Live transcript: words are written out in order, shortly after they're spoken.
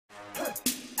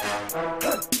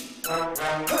What's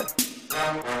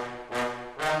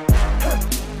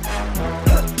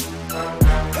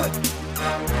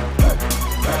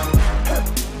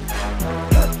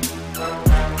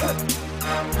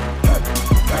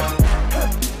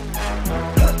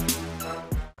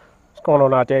going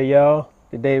on out there, y'all?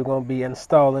 Today we're going to be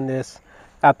installing this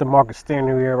aftermarket steering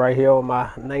wheel right here on my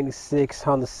 96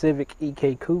 Honda Civic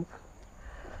EK Coupe.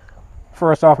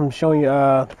 First off, I'm showing you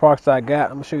the products I got.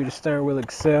 I'm going to show you the steering wheel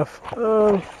itself.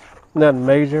 Nothing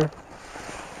major.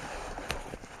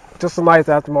 Just a nice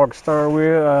aftermarket steering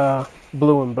wheel,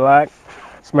 blue and black.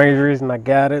 It's the main reason I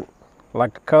got it. I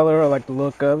like the color, I like the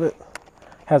look of it.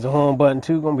 Has a home button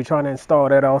too. Going to be trying to install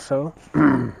that also.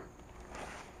 And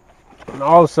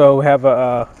also have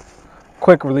a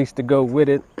quick release to go with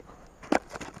it.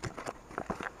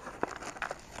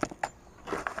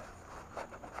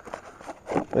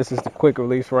 This is the quick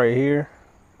release right here.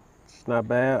 It's not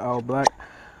bad, all black.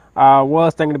 I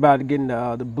was thinking about getting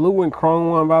the blue and chrome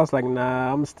one, but I was like, nah,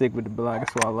 I'm gonna stick with the black.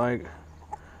 That's what I like.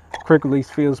 Quick release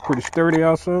feels pretty sturdy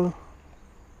also.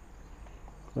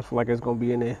 I feel like there's gonna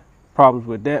be any problems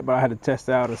with that, but I had to test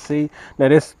it out and see. Now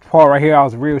this part right here, I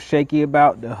was real shaky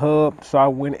about the hub, so I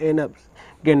ended up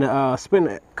getting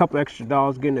spending a couple extra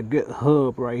dollars getting a good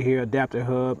hub right here, adapter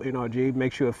hub, NRG.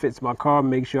 Make sure it fits my car.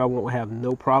 Make sure I won't have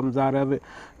no problems out of it,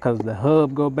 because the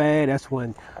hub go bad. That's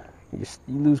when you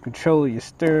lose control of your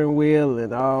steering wheel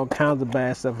and all kinds of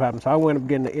bad stuff happens. So I ended up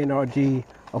getting the NRG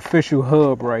official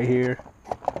hub right here.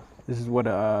 This is what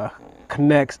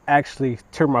connects actually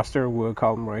to my steering wheel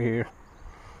column right here.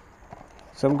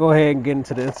 So I'm going to go ahead and get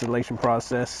into the installation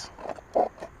process.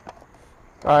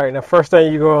 Alright, now first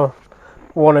thing you're going to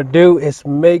want to do is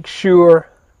make sure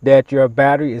that your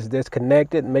battery is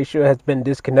disconnected. Make sure it has been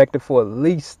disconnected for at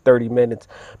least 30 minutes.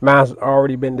 Mine's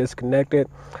already been disconnected.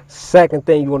 Second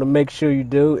thing you want to make sure you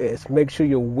do is make sure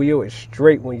your wheel is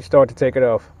straight when you start to take it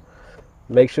off.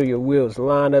 Make sure your wheel is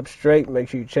lined up straight. Make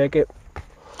sure you check it.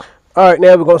 Alright,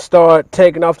 now we're going to start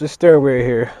taking off the steering wheel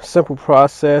here. Simple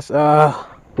process. As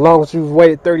long as you've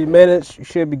waited 30 minutes, you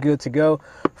should be good to go.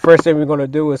 First thing we're going to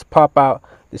do is pop out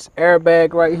this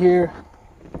airbag right here.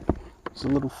 It's a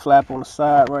little flap on the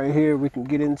side right here we can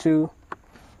get into.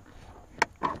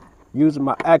 Using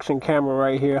my action camera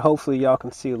right here, hopefully y'all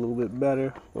can see a little bit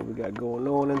better what we got going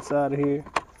on inside of here.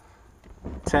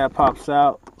 Tab pops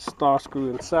out, star screw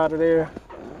inside of there.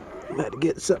 I had to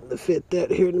get something to fit that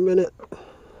here in a minute.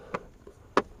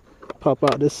 Pop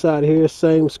out this side here,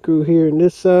 same screw here and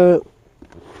this side.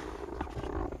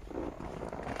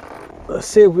 Let's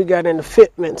see if we got any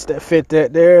fitments that fit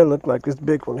that there. Look like this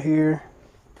big one here.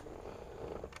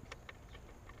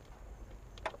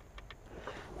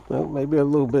 Well, maybe a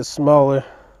little bit smaller.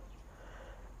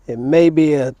 It may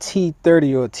be a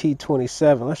T30 or a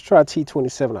T27. Let's try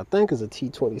T27. I think it's a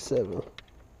T27.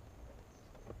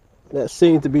 That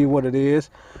seems to be what it is.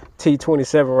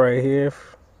 T27 right here.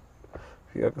 If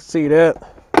you can see that.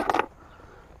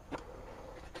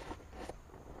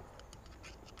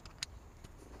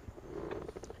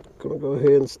 Gonna go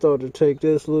ahead and start to take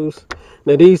this loose.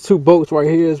 Now these two bolts right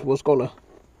here is what's gonna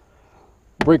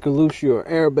break or loose your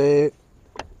airbag.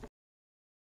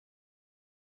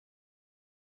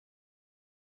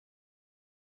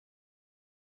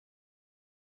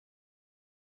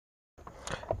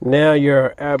 Now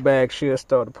your airbag should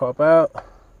start to pop out.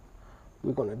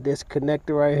 We're gonna disconnect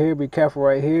it right here. Be careful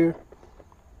right here.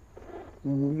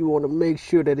 You want to make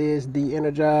sure that it is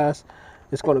de-energized.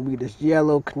 It's gonna be this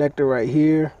yellow connector right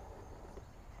here,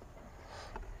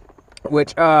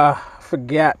 which I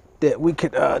forgot that we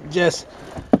could just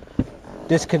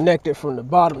disconnect it from the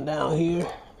bottom down here.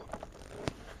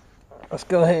 Let's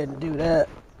go ahead and do that.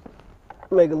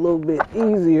 Make it a little bit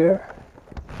easier.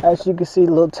 As you can see,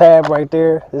 the little tab right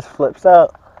there, this flips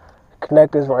out.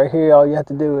 Connectors right here. All you have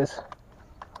to do is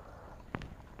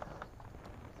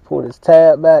pull this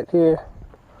tab back here.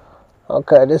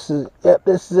 Okay, this is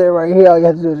it right here. All you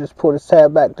have to do is just pull this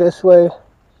tab back this way,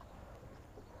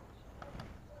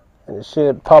 and it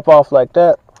should pop off like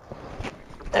that.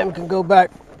 And we can go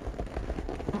back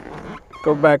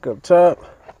up top.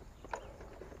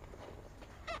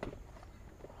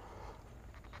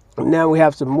 Now we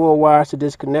have some more wires to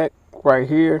disconnect right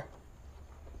here.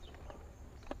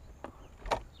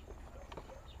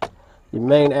 Your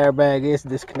main airbag is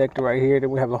disconnected right here.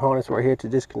 Then we have a harness right here to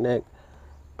disconnect.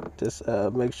 Just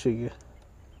make sure you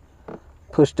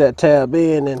push that tab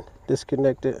in and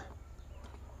disconnect it.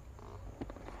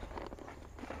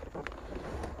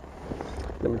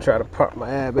 Let me try to prop my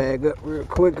airbag up real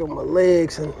quick on my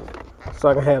legs, and so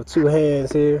I can have two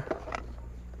hands here.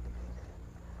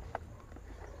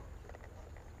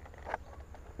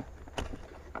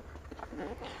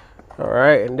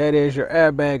 Alright, and that is your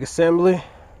airbag assembly.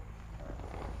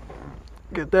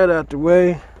 Get that out the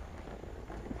way.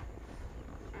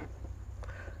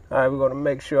 Alright, we're going to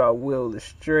make sure our wheel is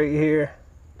straight here.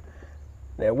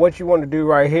 Now what you want to do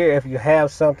right here, if you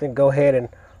have something, go ahead and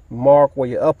mark where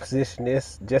your up position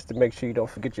is, just to make sure you don't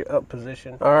forget your up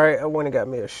position. Alright, I went and got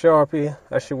me a Sharpie.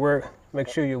 That should work. Make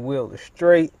sure your wheel is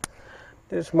straight.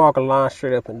 Just mark a line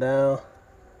straight up and down,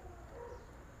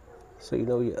 so you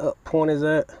know where your up point is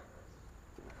at.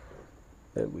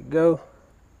 There we go.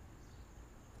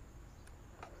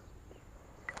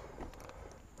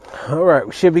 Alright,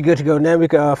 we should be good to go. Now we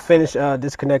can finish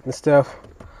disconnecting stuff.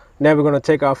 Now we're going to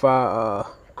take off our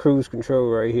cruise control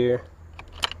right here.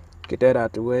 Get that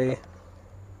out the way.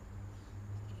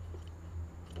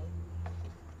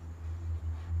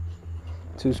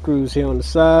 Two screws here on the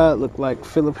side, look like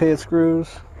Phillip head screws.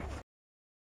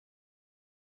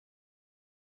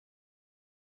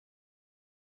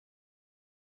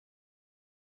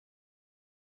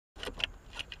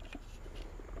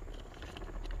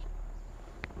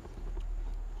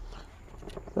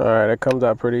 Alright, that comes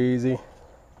out pretty easy.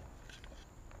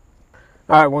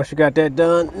 Alright, once you got that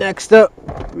done, next up,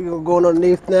 we're going to go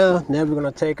underneath now. Now we're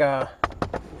going to take our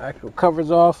actual covers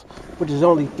off, which is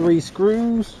only 3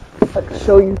 screws. I can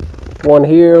show you. One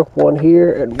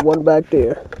here, and one back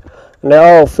there. And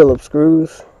they're all Phillips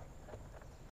screws.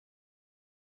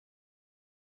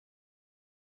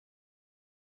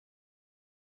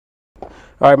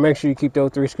 Alright, make sure you keep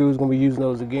those 3 screws. Going to be using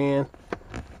those again.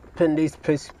 Pin these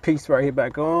piece right here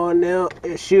back on now.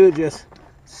 It should just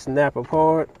snap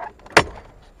apart.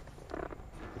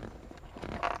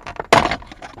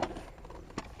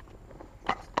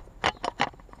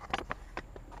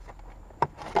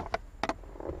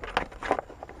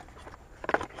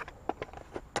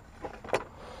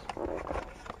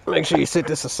 Make sure you sit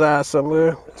this aside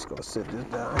somewhere. Just gonna sit this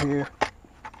down here.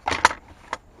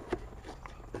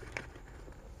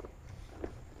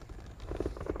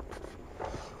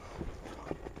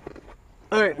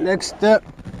 Alright, next step.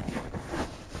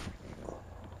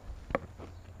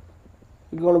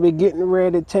 We're gonna be getting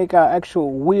ready to take our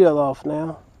actual wheel off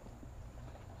now.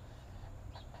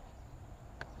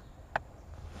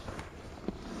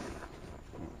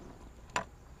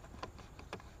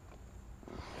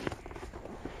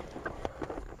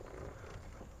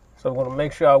 So I'm going to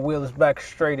make sure our wheel is back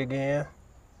straight again.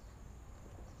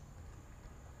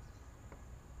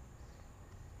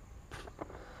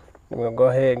 I'm going to go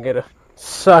ahead and get a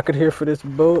socket here for this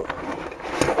bolt.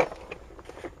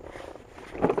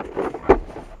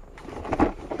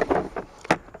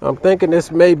 I'm thinking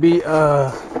this may be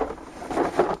a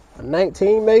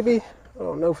 19 maybe. I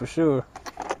don't know for sure.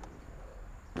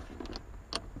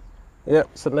 Yep,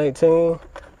 it's a 19.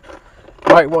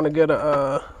 Might want to get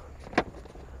a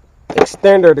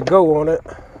extender to go on it.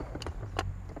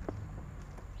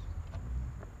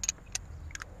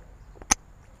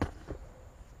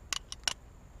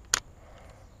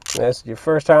 That's your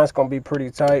first time, it's gonna be pretty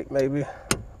tight maybe.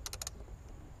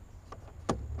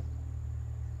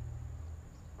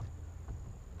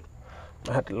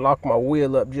 I have to lock my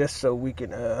wheel up just so we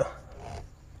can there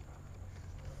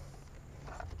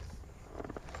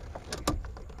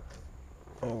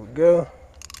we go.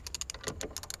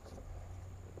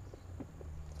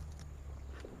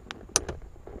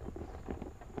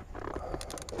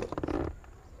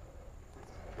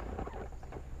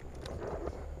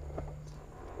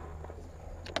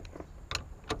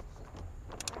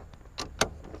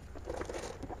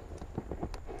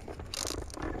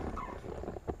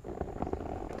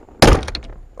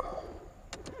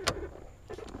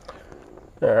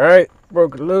 Alright,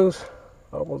 broke it loose.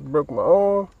 Almost broke my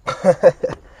arm.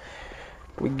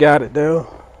 We got it though.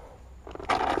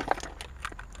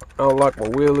 Unlock my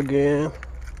wheel again.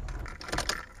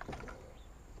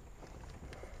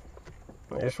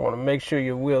 I just want to make sure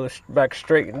your wheel is back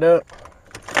straightened up.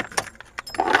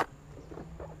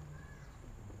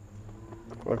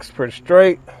 Looks pretty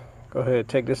straight. Go ahead and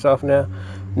take this off now.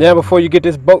 Now before you get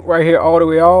this bolt right here all the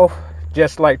way off,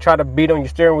 just like try to beat on your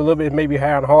steering wheel a little bit, maybe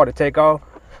hard to take off.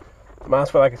 Mine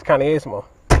feel like it's kind of ismo.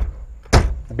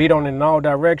 Beat on it in all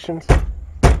directions.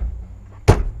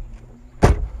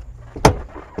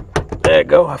 There you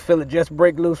go. I feel it just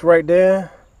break loose right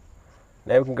there.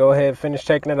 Now we can go ahead and finish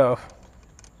taking it off.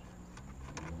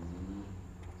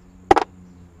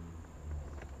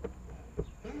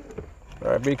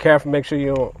 All right, be careful. Make sure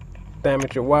you don't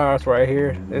damage your wires right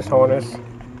here. This harness.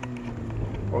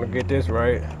 Want to get this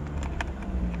right.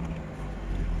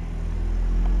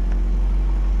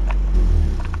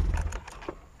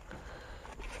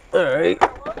 All right.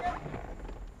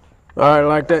 Alright,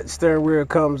 like that steering wheel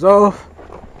comes off.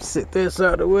 Sit this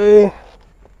out of the way.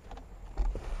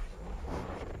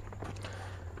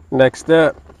 Next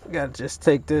up, gotta just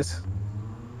take this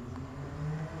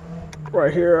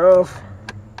right here off.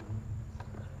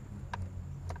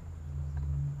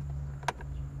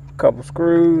 Couple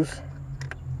screws.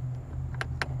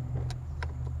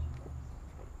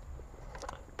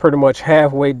 Pretty much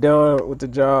halfway done with the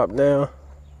job now.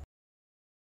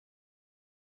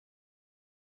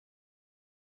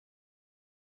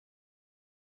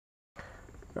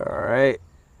 Alright,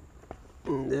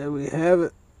 there we have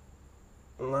it.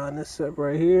 Line this up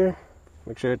right here.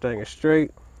 Make sure everything is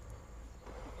straight.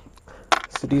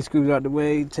 So these screws out the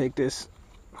way. Take this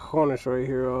harness right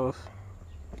here off.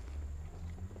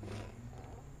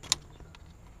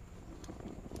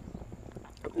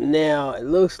 Now it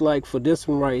looks like for this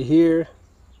one right here,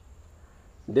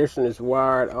 this one is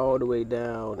wired all the way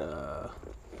down,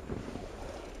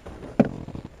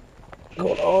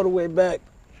 going all the way back.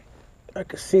 I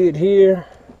can see it here.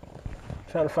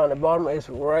 Trying to find the bottom. It's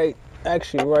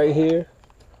actually right here.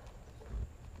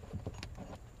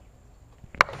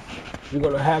 You're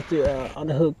gonna have to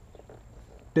unhook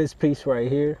this piece right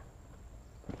here,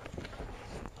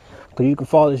 because you can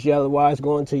follow this yellow wire. It's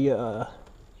going to your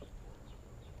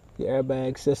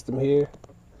airbag system here.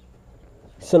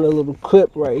 Send a little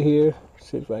clip right here.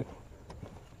 See if I can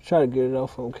try to get it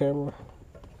off on camera.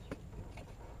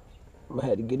 I'm gonna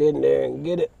have to get in there and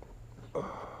get it.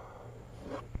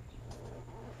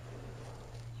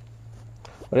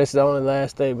 But this is the only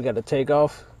last thing we got to take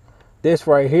off. This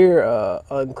right here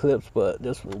unclips, but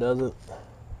this one doesn't.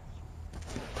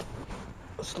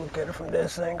 Let's look at it from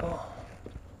this angle.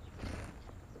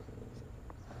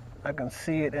 I can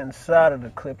see it inside of the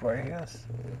clip right here.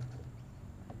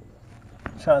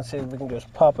 Trying to see if we can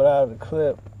just pop it out of the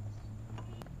clip.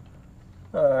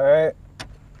 Alright.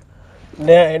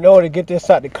 Now, in order to get this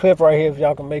out the clip right here, if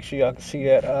y'all can make sure y'all can see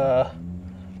that,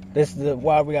 this is the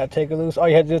wire we gotta take it loose. All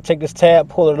you have to do is take this tab,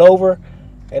 pull it over,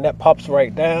 and that pops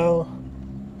right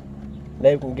down.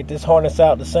 Then we can get this harness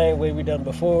out the same way we done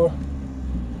before.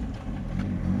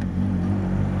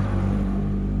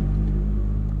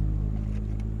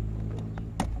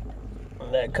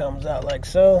 And that comes out like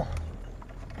so.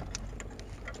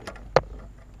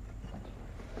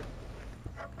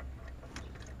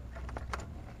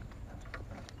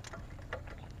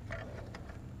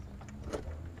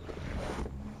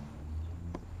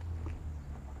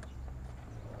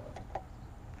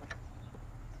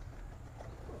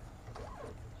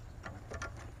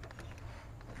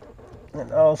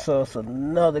 And also, it's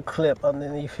another clip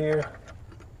underneath here.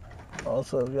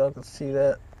 Also, if y'all can see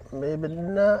that, maybe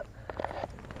not.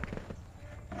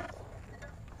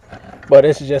 But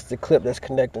this is just the clip that's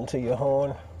connecting to your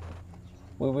horn.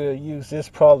 We will use this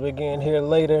probably again here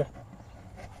later.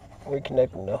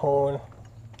 Reconnecting the horn.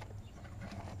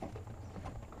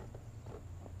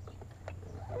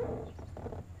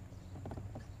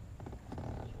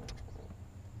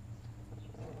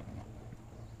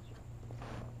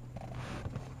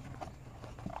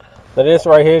 Now this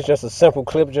right here is just a simple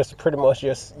clip, just pretty much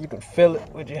just, you can feel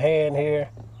it with your hand here.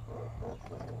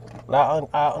 Now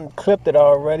I unclipped it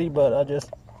already, but I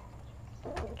just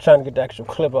trying to get the actual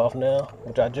clip off now,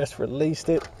 which I just released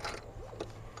it.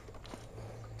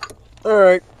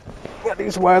 Alright, got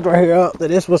these wires right here up. Now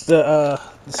this was the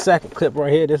second clip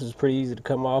right here. This is pretty easy to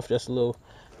come off, just a little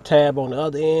tab on the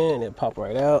other end and it pop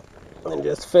right out. And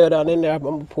just fell down in there. I'm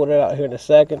gonna pull it out here in a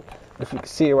second. If you can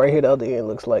see it right here, the other end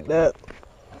looks like that.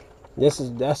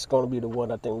 That's going to be the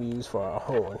one I think we use for our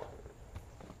horn.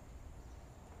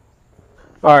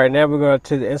 Alright, now we're going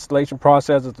to the installation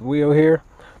process of the wheel here.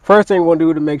 First thing we want to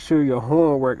do to make sure your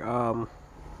horn work,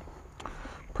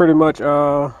 pretty much,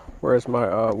 where's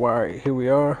my wire? Here we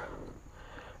are.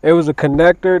 It was a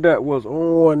connector that was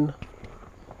on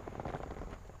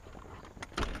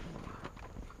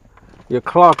your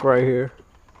clock right here.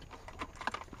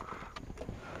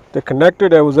 The connector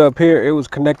that was up here, it was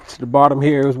connected to the bottom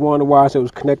here. It was one of the wires that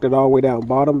was connected all the way down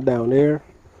bottom, down there.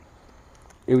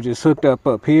 It was just hooked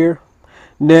up here.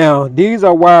 Now, these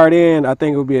are wired in. I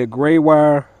think it would be a gray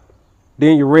wire,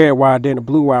 then your red wire, then the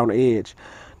blue wire on the edge.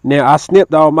 Now, I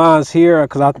snipped all mine here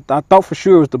because I thought for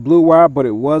sure it was the blue wire, but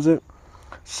it wasn't.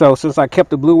 So since I kept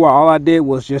the blue wire, all I did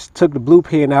was just took the blue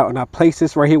pin out and I placed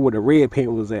this right here where the red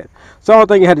pin was at. So all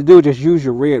thing you had to do is just use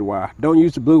your red wire. Don't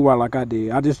use the blue wire like I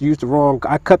did. I just used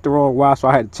I cut the wrong wire, so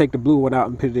I had to take the blue one out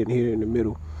and put it in here in the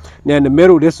middle. Now in the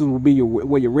middle, this will be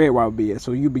where your red wire will be at.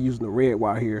 So you'll be using the red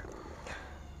wire here.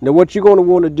 Now what you're going to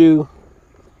want to do,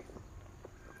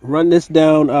 run this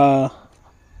down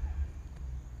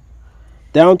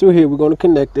down through here. We're going to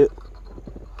connect it.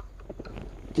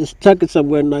 Just tuck it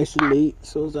somewhere nice and neat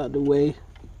so it's out the way.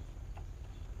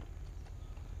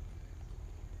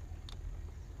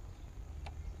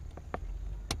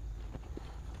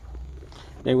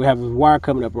 Then we have a wire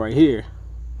coming up right here.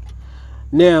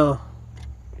 Now,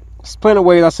 there's plenty of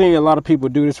ways I've seen a lot of people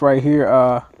do this right here.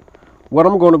 What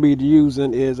I'm going to be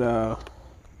using is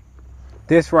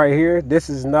this right here. This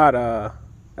is not a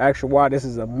actual wire. This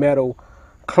is a metal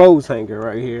clothes hanger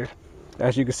right here.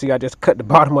 As you can see, I just cut the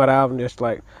bottom of it out and just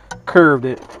like curved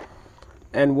it.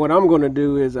 And what I'm going to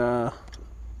do is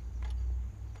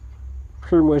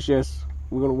pretty much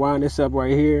we're going to wind this up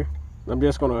right here. I'm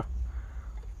just going to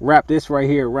wrap this right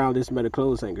here around this metal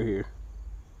clothes hanger here.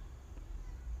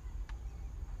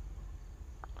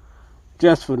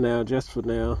 Just for now, just for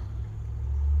now.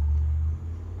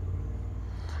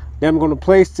 Then I'm going to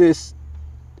place this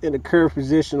in a curved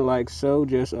position like so.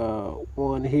 Just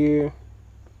one here.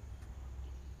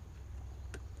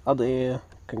 Other end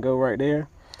can go right there.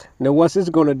 Now what this is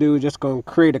going to do is just going to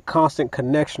create a constant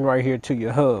connection right here to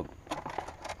your hub.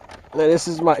 Now this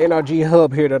is my NRG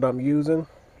hub here that I'm using.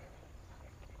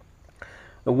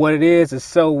 And what it is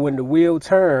so when the wheel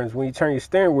turns, when you turn your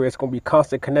steering wheel, it's going to be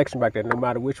constant connection back there no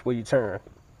matter which way you turn.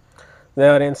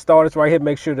 Now to install this right here,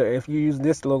 make sure that if you use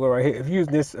this logo right here, if you use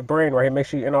this brand right here, make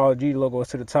sure your NRG logo is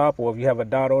to the top, or if you have a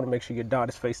dot on it, make sure your dot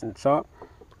is facing the top.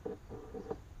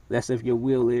 That's if your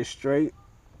wheel is straight.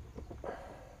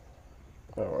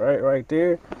 Alright, right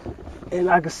there. And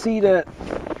I can see that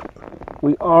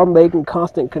we are making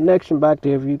constant connection back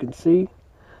there, if you can see.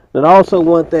 And also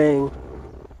one thing,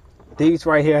 these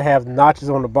right here have notches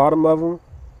on the bottom of them.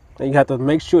 And you have to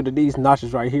make sure that these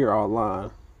notches right here are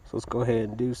aligned. So let's go ahead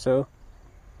and do so.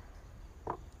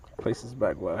 Place this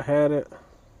back where I had it.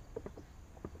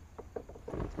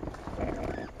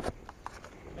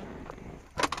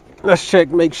 Let's check,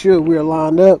 make sure we're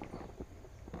lined up.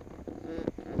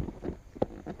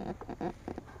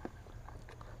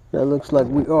 That looks like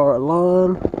we are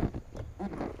aligned.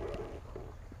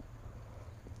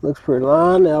 Looks pretty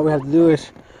aligned. Now all we have to do is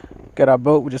get our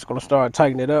bolt. We're just going to start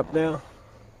tightening it up now.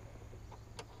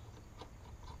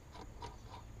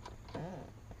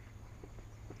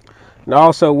 And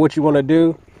also what you want to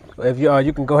do, if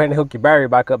you can go ahead and hook your battery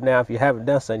back up now if you haven't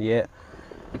done so yet.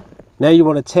 Now you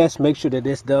want to test, make sure that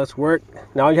this does work.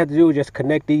 Now all you have to do is just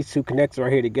connect these two connectors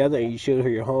right here together and you should hear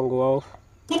your horn go off.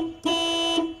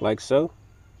 Like so.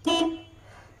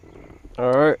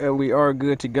 Alright, and we are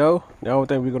good to go. The only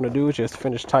thing we're going to do is just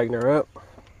finish tightening her up.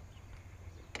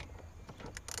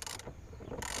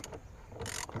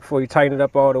 Before you tighten it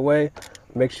up all the way,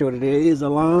 make sure that it is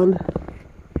aligned.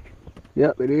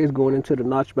 Yep, it is going into the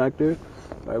notch back there.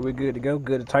 Alright, we're good to go.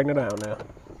 Good to tighten it down now.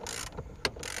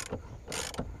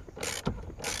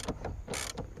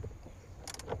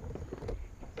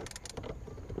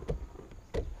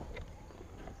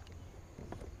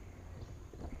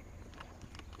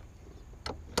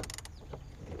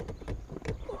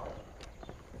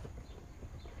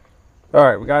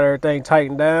 Alright, we got everything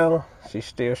tightened down. She's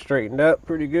still straightened up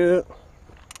pretty good.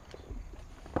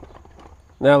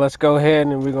 Now let's go ahead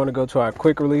and we're going to go to our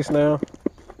quick release now.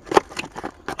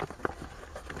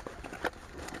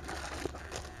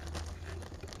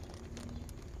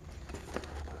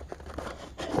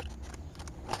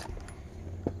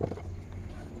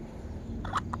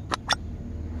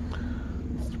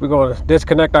 We're going to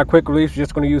disconnect our quick release. We're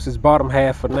just going to use this bottom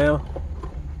half for now.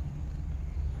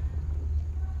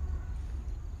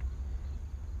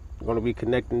 We're going to be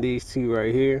connecting these two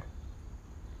right here.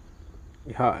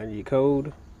 Your hot and your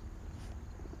cold.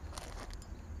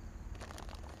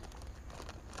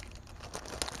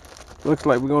 Looks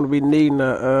like we're going to be needing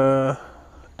a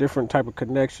different type of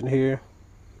connection here.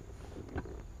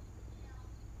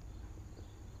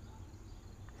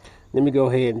 Let me go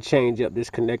ahead and change up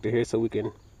this connector here so we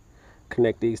can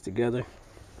connect these together.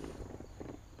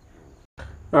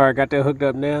 Alright, got that hooked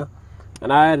up now.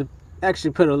 And I had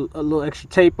actually put a little extra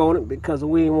tape on it because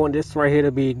we didn't want this right here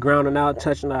to be grounding out,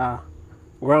 touching our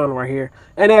ground right here.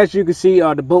 And as you can see,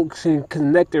 the bolt's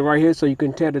connected right here, so you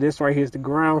can tell that this right here is the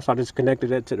ground. So I just connected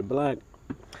that to the black.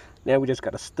 Now we just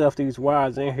got to stuff these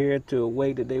wires in here to a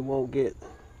way that they won't get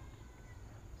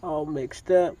all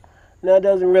mixed up. Now it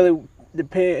doesn't really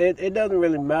depend, it doesn't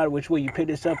really matter which way you put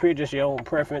this up here, just your own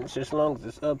preference, as long as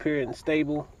it's up here and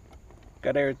stable.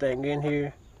 Got everything in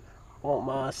here. I want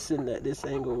mine sitting at this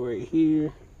angle right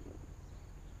here.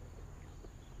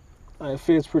 It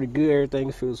feels pretty good,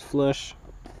 everything feels flush.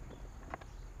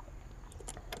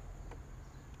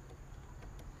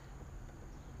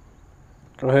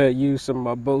 Go ahead and use some of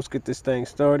my bolts, get this thing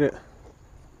started.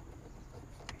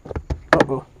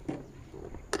 Uh-oh.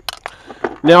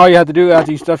 Now all you have to do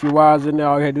after you stuff your wires in there,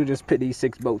 all you have to do is just put these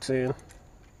 6 bolts in.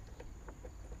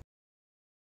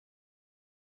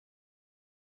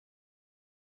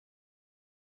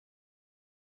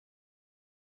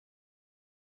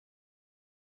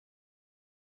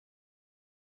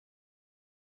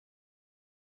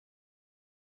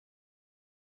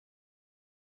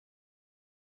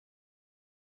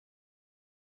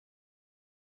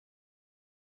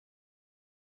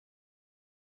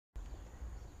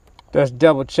 Just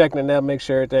double checking that, make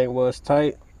sure everything was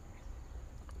tight.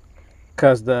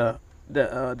 Cause the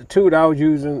tool that I was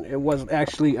using, it was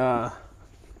actually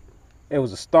it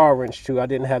was a star wrench tool. I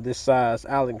didn't have this size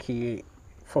Allen key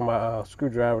for my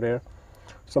screwdriver there.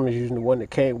 So I'm just using the one that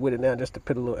came with it now, just to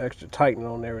put a little extra tightening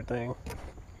on everything.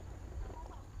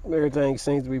 Everything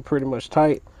seems to be pretty much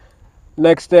tight.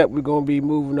 Next step, we're gonna be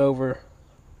moving over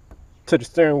to the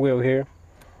steering wheel here.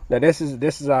 Now this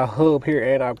is our hub here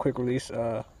and our quick release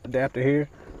adapter here.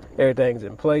 Everything's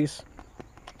in place.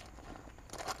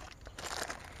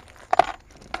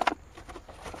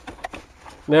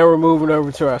 Now we're moving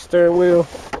over to our steering wheel.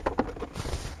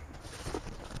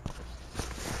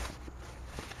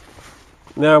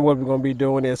 Now what we're going to be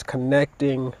doing is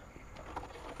connecting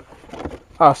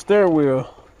our steering wheel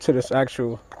to this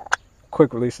actual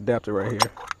quick release adapter right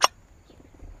here.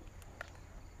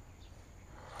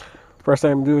 First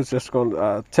thing I'm going to do is just going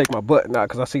to take my button out,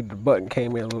 because I see the button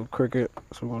came in a little crooked.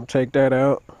 So we're going to take that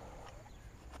out.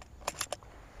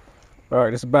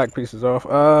 Alright, this back piece is off.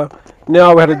 Now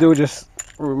all we have to do is just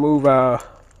remove our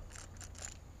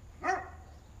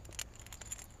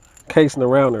casing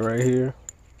around it right here.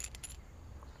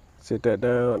 Sit that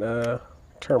down,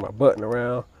 turn my button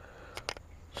around,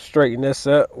 straighten this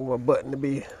up. I want my button to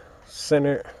be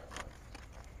centered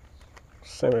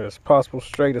as possible,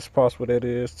 straight as possible, that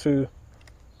is too.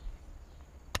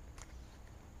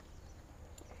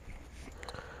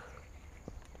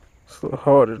 It's a little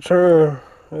hard to turn.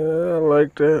 Yeah, I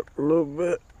like that a little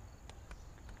bit.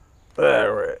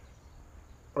 Alright,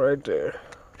 right there.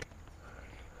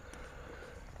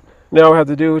 Now all we have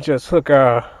to do is just hook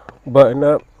our button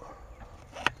up.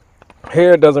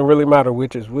 Here it doesn't really matter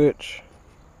which is which.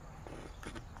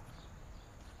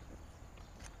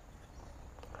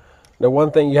 The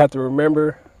one thing you have to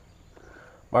remember,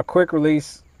 my quick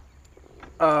release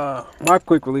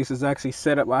is actually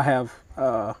set up. I have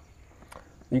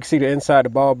you can see the inside of the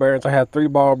ball bearings. I have 3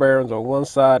 ball bearings on one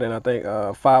side, and I think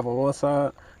 5 on one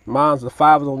side. Mine's the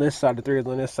 5 is on this side, the 3 is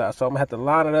on this side. So I'm gonna have to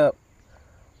line it up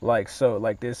like so,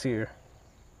 like this here.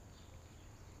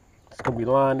 It's gonna be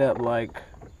lined up like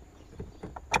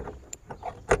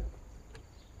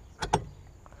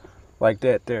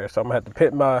that there. So I'm gonna have to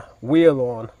put my wheel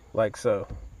on like so.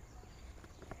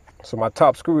 So my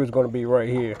top screw is gonna be right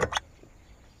here.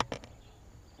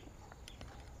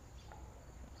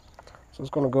 So it's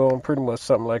gonna go on pretty much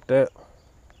something like that.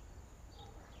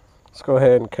 Let's go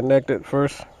ahead and connect it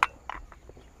first.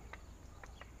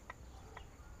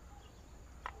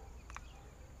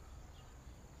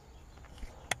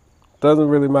 Doesn't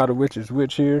really matter which is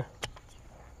which here.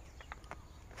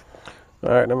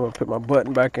 Alright, I'm gonna put my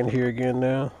button back in here again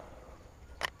now.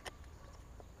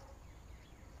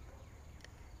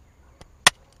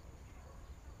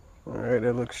 Alright,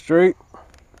 that looks straight.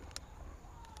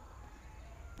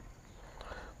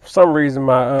 For some reason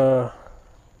my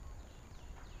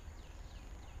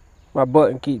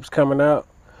button keeps coming out.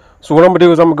 So what I'm gonna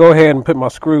do is I'm gonna go ahead and put my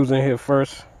screws in here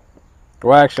first.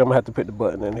 Well, actually I'm gonna have to put the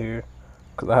button in here,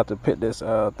 because I have to put this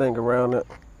thing around it.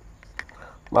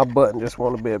 My button just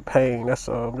want to be a pain. That's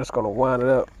I'm just gonna wind it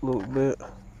up a little bit.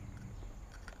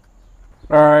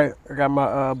 Alright, I got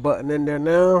my button in there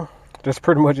now. Just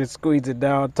pretty much just squeeze it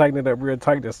down, tighten it up real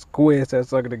tight, just squeeze that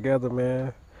sucker together,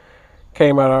 man.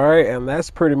 Came out alright, and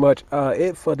that's pretty much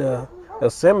it for the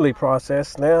assembly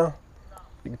process. Now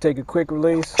you can take a quick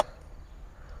release,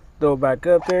 throw it back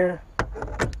up there.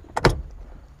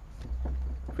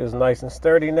 It's nice and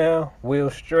sturdy now.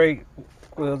 Wheels straight,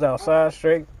 wheels outside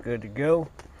straight, good to go.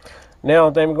 Now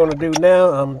the thing we're gonna do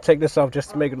now, I'm gonna take this off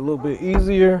just to make it a little bit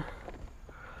easier.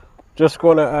 Just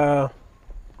gonna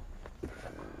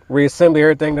reassemble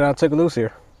everything that I took loose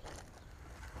here.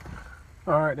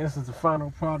 Alright, this is the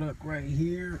final product right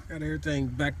here. Got everything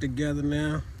back together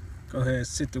now. Go ahead and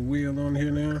sit the wheel on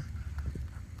here now.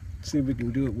 See if we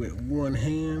can do it with one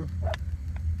hand.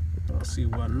 I'll see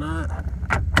why not.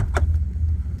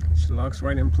 She locks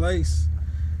right in place.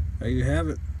 There you have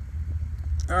it.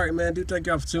 Alright, man, do thank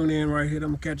y'all for tuning in right here.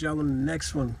 I'm gonna catch y'all on the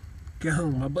next one.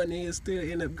 Go. My button is still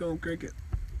end up going cricket.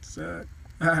 So,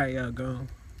 alright, y'all, go.